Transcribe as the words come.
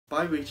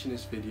By reaching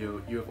this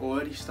video, you have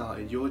already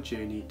started your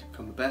journey to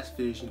become the best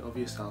version of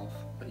yourself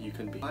that you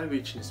can be. By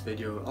reaching this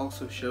video, it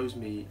also shows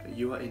me that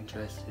you are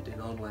interested in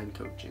online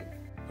coaching.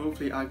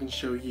 Hopefully I can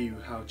show you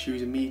how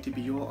choosing me to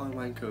be your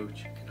online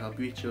coach can help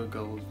reach your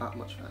goals that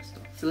much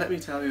faster. So let me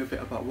tell you a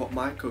bit about what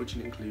my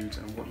coaching includes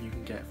and what you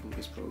can get from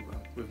this program.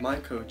 With my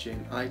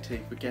coaching, I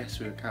take the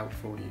guesswork out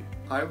for you.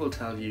 I will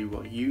tell you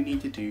what you need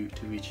to do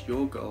to reach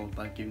your goal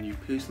by giving you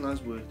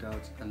personalised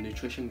workouts and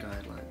nutrition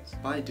guidelines.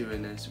 By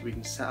doing this, we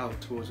can set out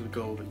towards the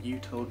goal that you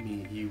told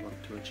me you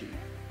want to achieve.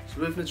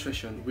 So with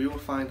nutrition, we will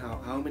find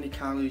out how many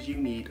calories you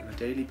need on a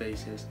daily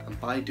basis, and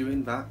by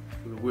doing that,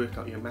 we will work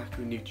out your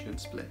macronutrient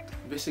split.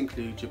 This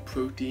includes your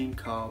protein,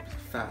 carbs,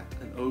 fat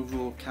and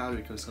overall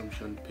calorie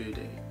consumption per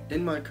day.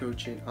 In my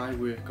coaching, I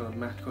work on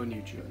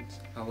macronutrients.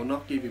 I will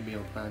not give you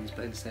meal plans,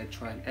 but instead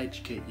try and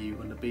educate you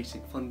on the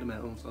basic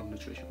fundamentals of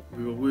nutrition.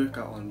 We will work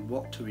out on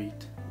what to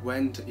eat,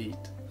 when to eat,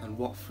 and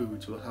what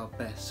foods will help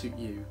best suit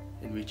you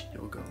in reaching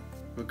your goal.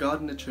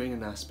 Regarding the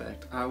training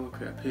aspect, I will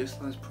create a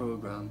personalised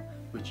program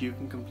which you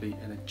can complete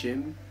in a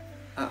gym,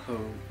 at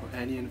home or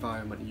any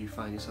environment you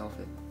find yourself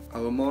in. I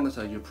will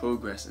monitor your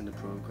progress in the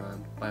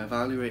program by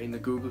evaluating the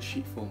Google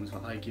Sheet forms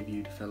that I give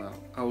you to fill out.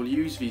 I will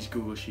use these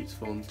Google Sheets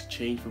forms to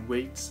change the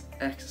weights,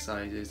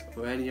 exercises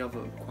or any other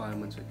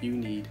requirements that you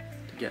need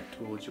to get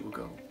towards your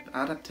goal. The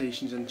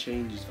adaptations and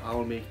changes that I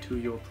will make to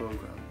your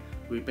program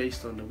will be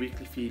based on the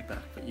weekly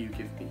feedback that you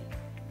give me.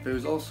 There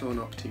is also an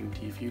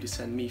opportunity for you to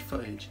send me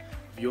footage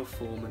of your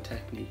form and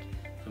technique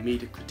for me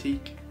to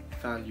critique,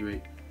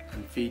 evaluate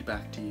and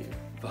feedback to you.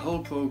 The whole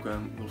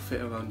program will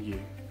fit around you,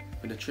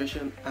 the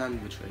nutrition and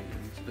the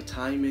training, the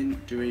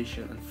timing,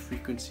 duration and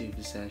frequency of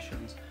the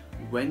sessions,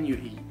 when you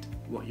eat,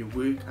 what your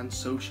work and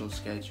social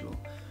schedule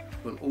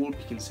will all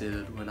be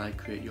considered when I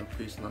create your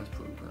personalised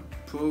program.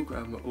 The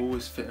program will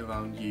always fit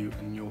around you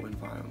and your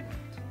environment.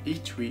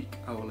 Each week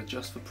I will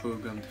adjust the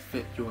program to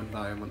fit your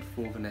environment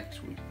for the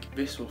next week.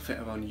 This will fit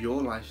around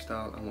your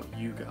lifestyle and what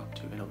you get up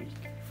to in a week.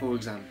 For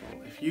example,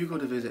 if you go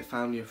to visit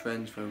family or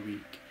friends for a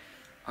week,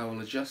 I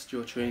will adjust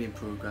your training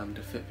program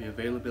to fit the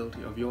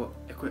availability of your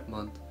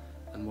equipment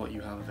and what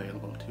you have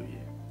available to you.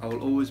 I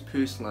will always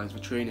personalise the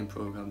training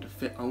program to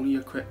fit only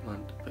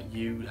equipment that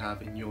you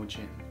have in your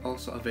gym.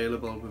 Also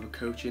available with a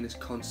coaching is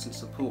constant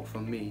support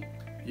from me.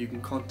 You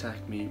can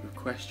contact me with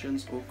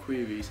questions or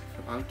queries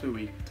throughout the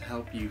week to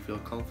help you feel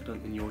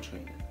confident in your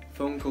training.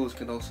 Phone calls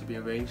can also be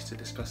arranged to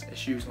discuss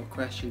issues or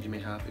questions you may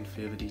have in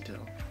further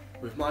detail.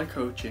 With my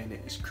coaching,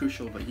 it is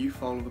crucial that you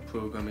follow the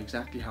program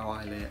exactly how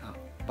I lay it out.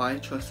 By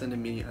trusting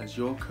in me as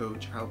your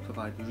coach, I will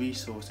provide the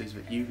resources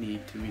that you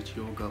need to reach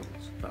your goals,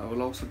 but I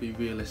will also be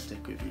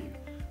realistic with you.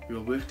 We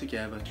will work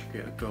together to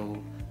create a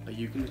goal that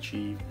you can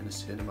achieve in a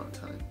certain amount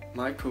of time.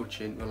 My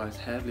coaching relies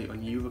heavily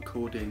on you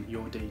recording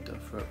your data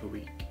throughout the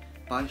week.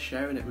 By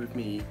sharing it with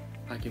me,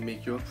 I can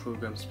make your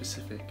program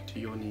specific to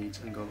your needs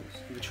and goals.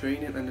 The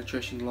training and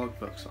nutrition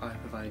logbooks that I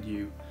provide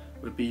you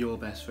will be your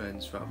best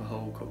friends throughout the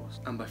whole course,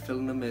 and by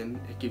filling them in,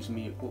 it gives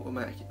me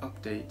automatic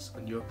updates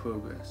on your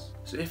progress.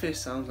 So if this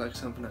sounds like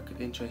something that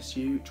could interest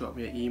you, drop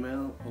me an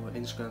email or an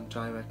Instagram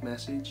direct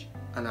message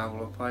and I will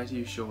reply to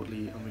you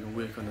shortly, and we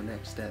will work on the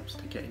next steps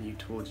to getting you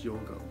towards your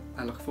goal.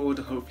 I look forward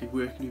to hopefully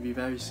working with you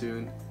very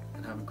soon,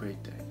 and have a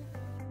great day.